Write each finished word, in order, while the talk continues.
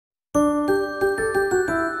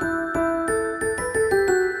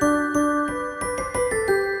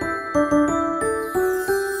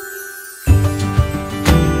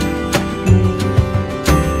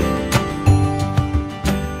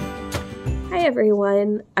Hi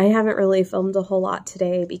everyone. I haven't really filmed a whole lot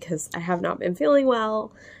today because I have not been feeling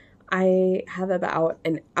well. I have about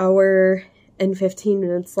an hour and 15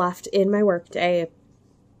 minutes left in my workday.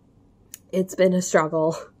 It's been a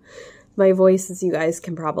struggle. My voice, as you guys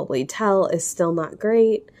can probably tell, is still not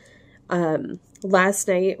great. Last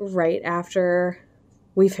night, right after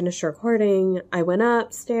we finished recording, I went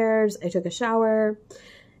upstairs, I took a shower,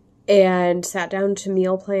 and sat down to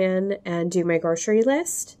meal plan and do my grocery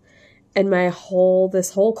list. And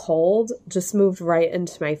this whole cold just moved right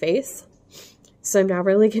into my face. So I'm now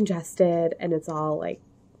really congested and it's all like,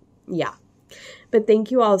 yeah. But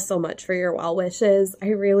thank you all so much for your well wishes. I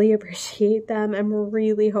really appreciate them. I'm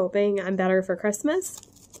really hoping I'm better for Christmas.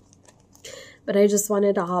 But I just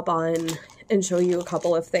wanted to hop on and show you a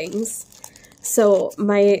couple of things. So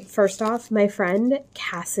first off, my friend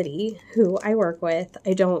Cassidy, who I work with,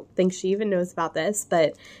 I don't think she even knows about this,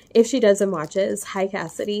 but if she does and watches, hi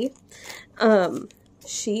Cassidy.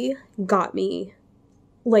 She got me,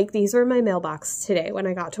 like, these were in my mailbox today when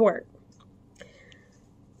I got to work.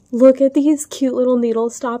 Look at these cute little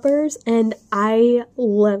needle stoppers, and I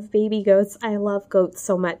love baby goats. I love goats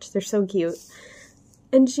so much. They're so cute.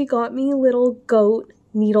 And she got me little goat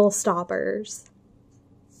needle stoppers.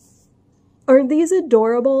 Aren't these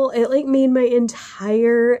adorable? It like made my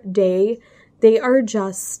entire day. They are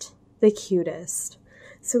just the cutest.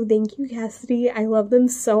 So thank you, Cassidy. I love them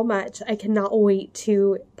so much. I cannot wait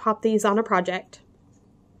to pop these on a project.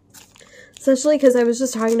 Especially because I was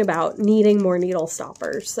just talking about needing more needle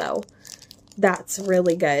stoppers. So that's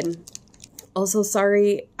really good. Also,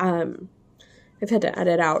 sorry, I've had to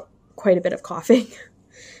edit out quite a bit of coughing.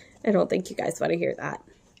 I don't think you guys want to hear that.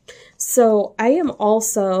 So I am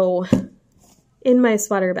also... in my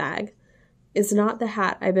sweater bag is not the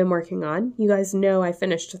hat I've been working on. You guys know I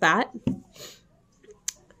finished that.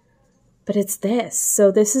 But it's this.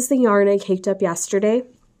 So this is the yarn I caked up yesterday.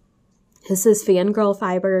 This is Fangirl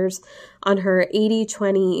Fibers on her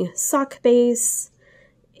 80/20 sock base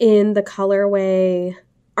in the colorway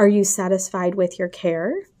Are You Satisfied With Your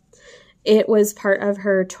Care? It was part of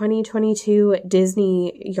her 2022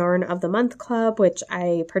 Disney Yarn of the Month Club, which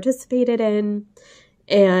I participated in.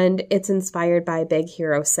 And it's inspired by Big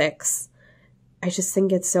Hero 6. I just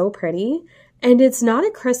think it's so pretty. And it's not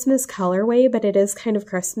a Christmas colorway, but it is kind of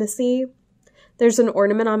Christmassy. There's an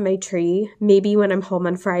ornament on my tree. Maybe when I'm home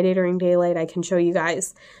on Friday during daylight, I can show you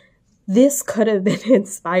guys. This could have been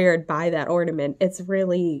inspired by that ornament. It's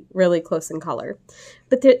really, really close in color.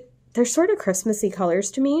 But they're sort of Christmassy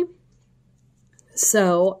colors to me.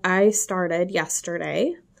 So I started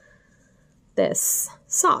yesterday this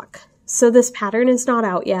sock. So this pattern is not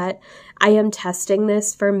out yet. I am testing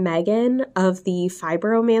this for Megan of the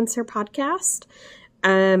Fibromancer podcast.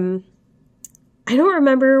 I don't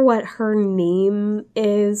remember what her name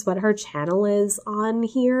is, what her channel is on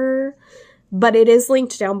here, but it is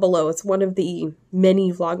linked down below. It's one of the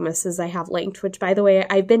many Vlogmases I have linked, which, by the way,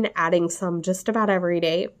 I've been adding some just about every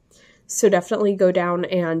day. So definitely go down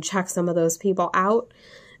and check some of those people out.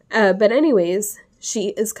 But anyways... she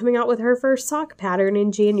is coming out with her first sock pattern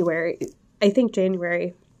in January. I think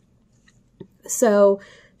January. So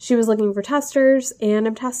she was looking for testers and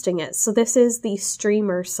I'm testing it. So this is the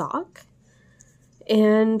streamer sock.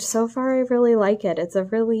 And so far I really like it. It's a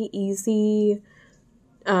really easy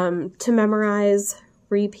to memorize,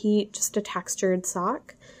 repeat, just a textured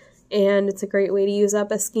sock. And it's a great way to use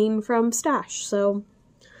up a skein from Stash. So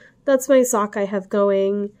that's my sock I have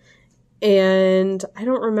going. And I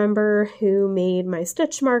don't remember who made my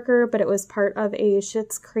stitch marker, but it was part of a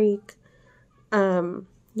Schitt's Creek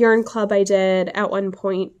yarn club I did at one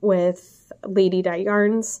point with Lady Dye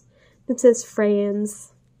Yarns. It says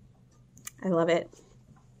Franz. I love it.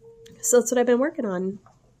 So that's what I've been working on.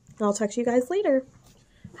 I'll talk to you guys later.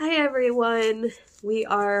 Hi everyone. We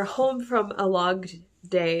are home from a long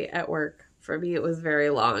day at work. For me, it was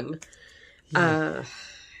very long.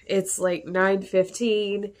 It's like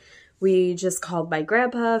 9:15. We just called my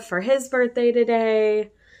grandpa for his birthday today.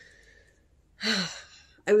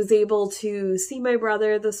 I was able to see my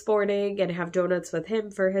brother this morning and have donuts with him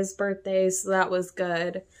for his birthday, so that was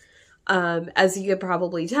good. As you can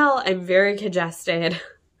probably tell, I'm very congested.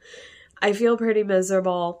 I feel pretty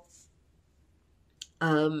miserable.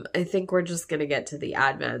 I think we're just going to get to the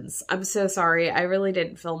admins. I'm so sorry. I really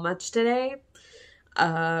didn't film much today.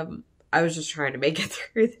 I was just trying to make it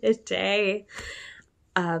through the day.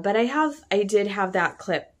 But I did have that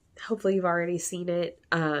clip, hopefully you've already seen it,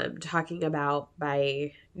 talking about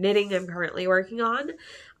my knitting I'm currently working on.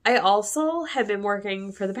 I also have been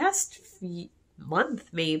working for the past month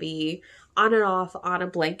maybe on and off on a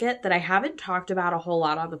blanket that I haven't talked about a whole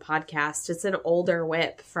lot on the podcast. It's an older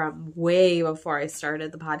whip from way before I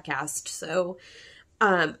started the podcast. So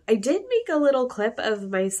I did make a little clip of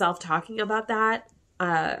myself talking about that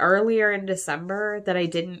earlier in December that I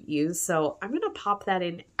didn't use. So I'm going to pop that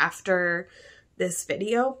in after this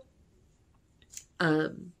video.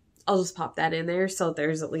 I'll just pop that in there so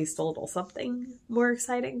there's at least a little something more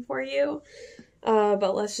exciting for you.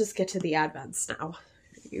 But let's just get to the Advents now.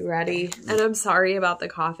 You ready? And I'm sorry about the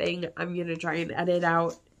coughing. I'm going to try and edit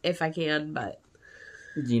out if I can, but...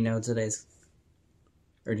 Do you know today's...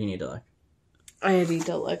 Or do you need to look? I need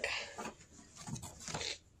to look.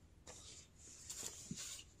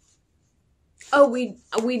 Oh, we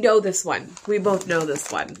know this one. We both know this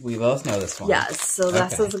one. We both know this one. Yes, so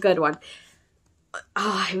this is a good one.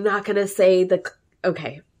 Oh, I'm not going to say the...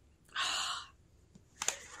 Okay.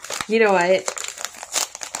 You know what?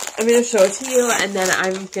 I'm going to show it to you, and then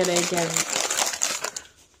I'm going to give...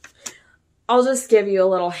 I'll just give you a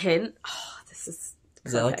little hint. Oh, this is perfect.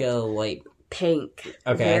 Is that like a light... Pink.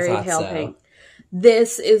 Okay, very I thought pale so. Pink.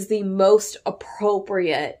 This is the most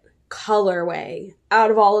appropriate colorway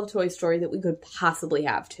out of all of Toy Story that we could possibly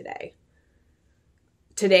have today.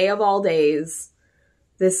 Today of all days.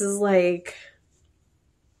 This is like...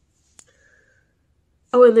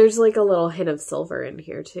 Oh, and there's like a little hint of silver in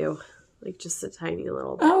here too. Like just a tiny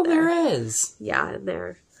little bit. Oh, there is. Yeah, in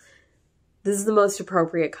there. This is the most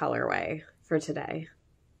appropriate colorway for today.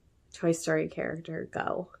 Toy Story character,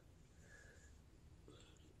 go.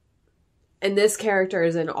 And this character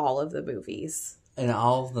is in all of the movies. In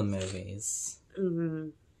all of the movies. Mm-hmm.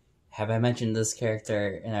 Have I mentioned this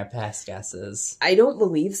character in our past guesses? I don't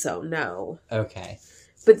believe so, no. Okay.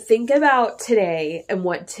 But think about today and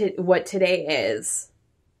what today is.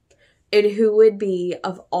 And who would be,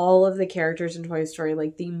 of all of the characters in Toy Story,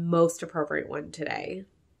 like the most appropriate one today?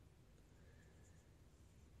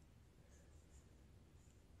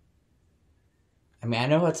 I mean, I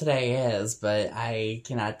know what today is, but I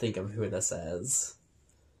cannot think of who this is.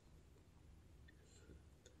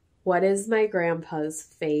 What is my grandpa's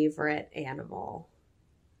favorite animal?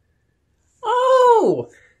 Oh!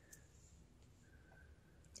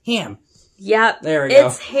 Ham. Yep. There we go.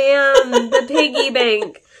 It's Ham, the piggy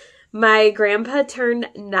bank. My grandpa turned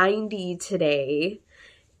 90 today.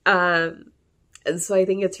 And so I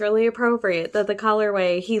think it's really appropriate that the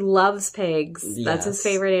colorway, he loves pigs. Yes. That's his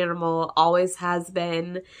favorite animal, always has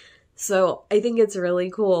been. So I think it's really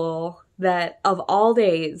cool that of all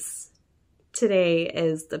days, today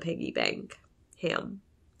is the piggy bank. Ham.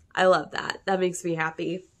 I love that. That makes me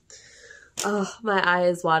happy. Oh, my eye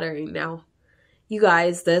is watering now. You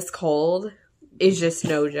guys, this cold is just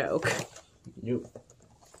no joke. Nope.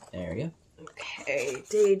 There we go. Okay,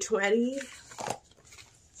 day 20.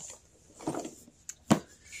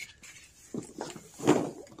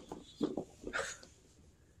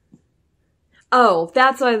 Oh,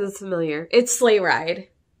 that's why that's familiar. It's Sleigh Ride.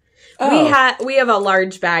 Oh. We have a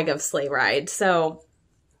large bag of Sleigh Ride, so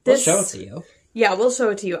this... We'll show it to you. Yeah, we'll show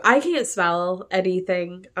it to you. I can't smell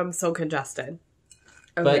anything. I'm so congested.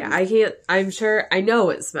 Okay, But, I can't... I'm sure... I know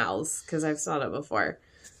it smells, because I've smelled it before.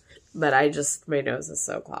 But my nose is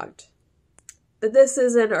so clogged. But this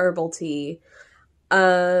is an herbal tea.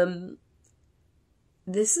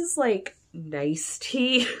 This is like nice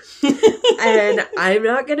tea. And I'm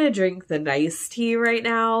not going to drink the nice tea right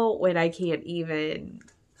now when I can't even,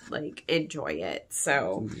 like, enjoy it.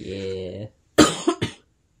 So. Yeah.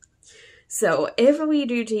 So if we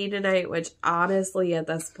do tea tonight, which honestly at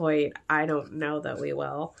this point, I don't know that we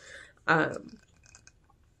will.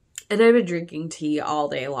 And I've been drinking tea all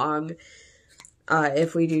day long.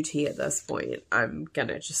 If we do tea at this point, I'm going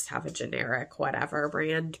to just have a generic whatever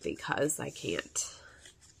brand because I can't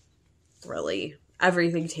really...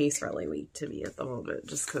 Everything tastes really weak to me at the moment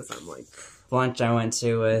just because I'm like... Lunch I went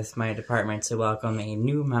to with my department to welcome a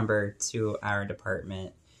new member to our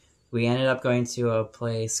department. We ended up going to a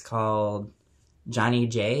place called Johnny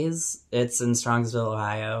J's. It's in Strongsville,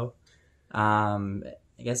 Ohio.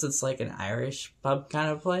 I guess it's like an Irish pub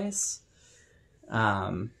kind of place.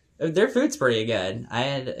 Their food's pretty good. I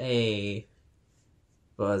had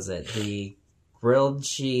what was it? The grilled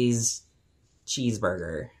cheeseburger.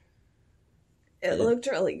 It looked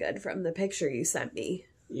really good from the picture you sent me.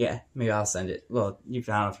 Yeah, maybe I'll send it. Well, I don't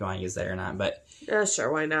know if you want to use that or not, but...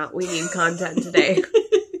 Sure, why not? We need content today.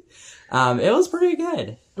 It was pretty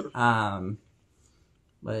good.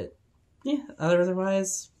 But, yeah,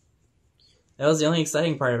 otherwise, that was the only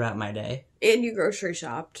exciting part about my day. And you grocery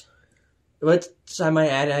shopped. Which I might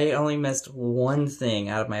add, I only missed one thing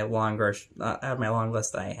out of my long list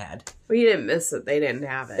that I had. Well, you didn't miss it. They didn't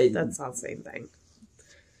have it. That's not the same thing.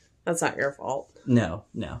 That's not your fault. No.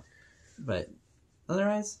 But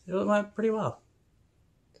otherwise, it went pretty well.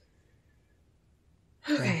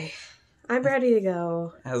 Okay. I'm ready to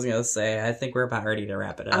go. I was going to say, I think we're about ready to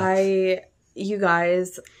wrap it up. You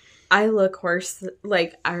guys, I look worse.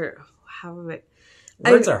 Like, how am I?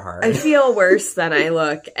 Words are hard. I feel worse than I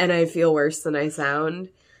look, and I feel worse than I sound.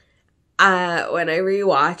 When I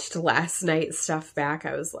rewatched last night's stuff back,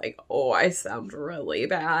 I was like, oh, I sound really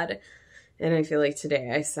bad. And I feel like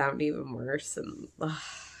today I sound even worse. And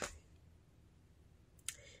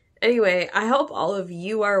anyway, I hope all of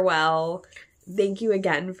you are well. Thank you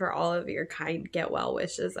again for all of your kind get well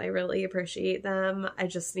wishes. I really appreciate them. I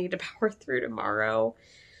just need to power through tomorrow.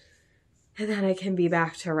 And then I can be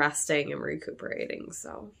back to resting and recuperating.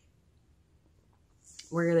 So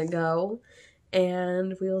we're going to go.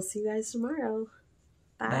 And we will see you guys tomorrow.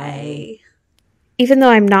 Bye. Even though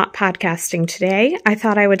I'm not podcasting today, I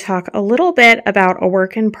thought I would talk a little bit about a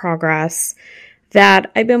work in progress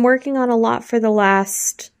that I've been working on a lot for the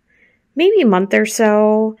last maybe month or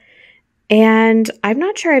so. And I'm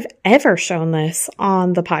not sure I've ever shown this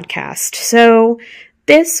on the podcast. So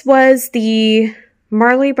this was the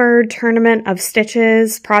Marley Bird Tournament of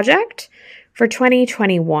Stitches project for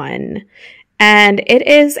 2021. And it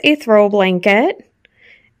is a throw blanket.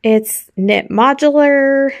 It's knit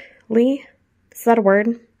modularly. Is that a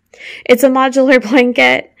word? It's a modular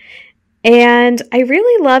blanket. And I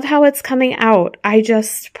really love how it's coming out. I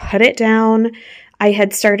just put it down. I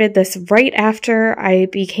had started this right after I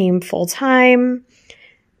became full-time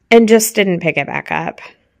and just didn't pick it back up.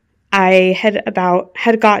 I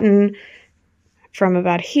had gotten from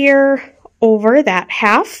about here over that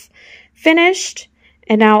half finished.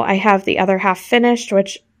 And now I have the other half finished,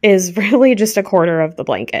 which is really just a quarter of the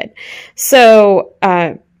blanket. So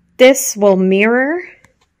this will mirror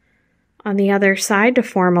on the other side to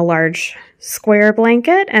form a large square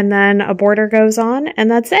blanket, and then a border goes on,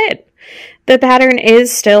 and that's it. The pattern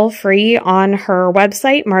is still free on her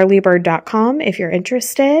website, marleybird.com, if you're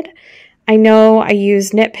interested. I know I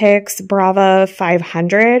use Knit Picks Brava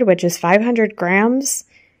 500, which is 500 grams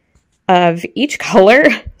of each color.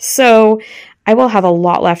 So I will have a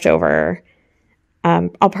lot left over.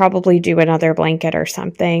 I'll probably do another blanket or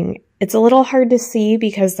something. It's a little hard to see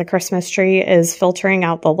because the Christmas tree is filtering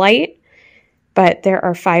out the light, but there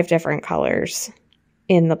are 5 different colors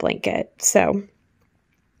in the blanket. So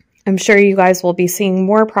I'm sure you guys will be seeing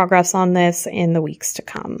more progress on this in the weeks to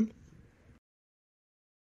come.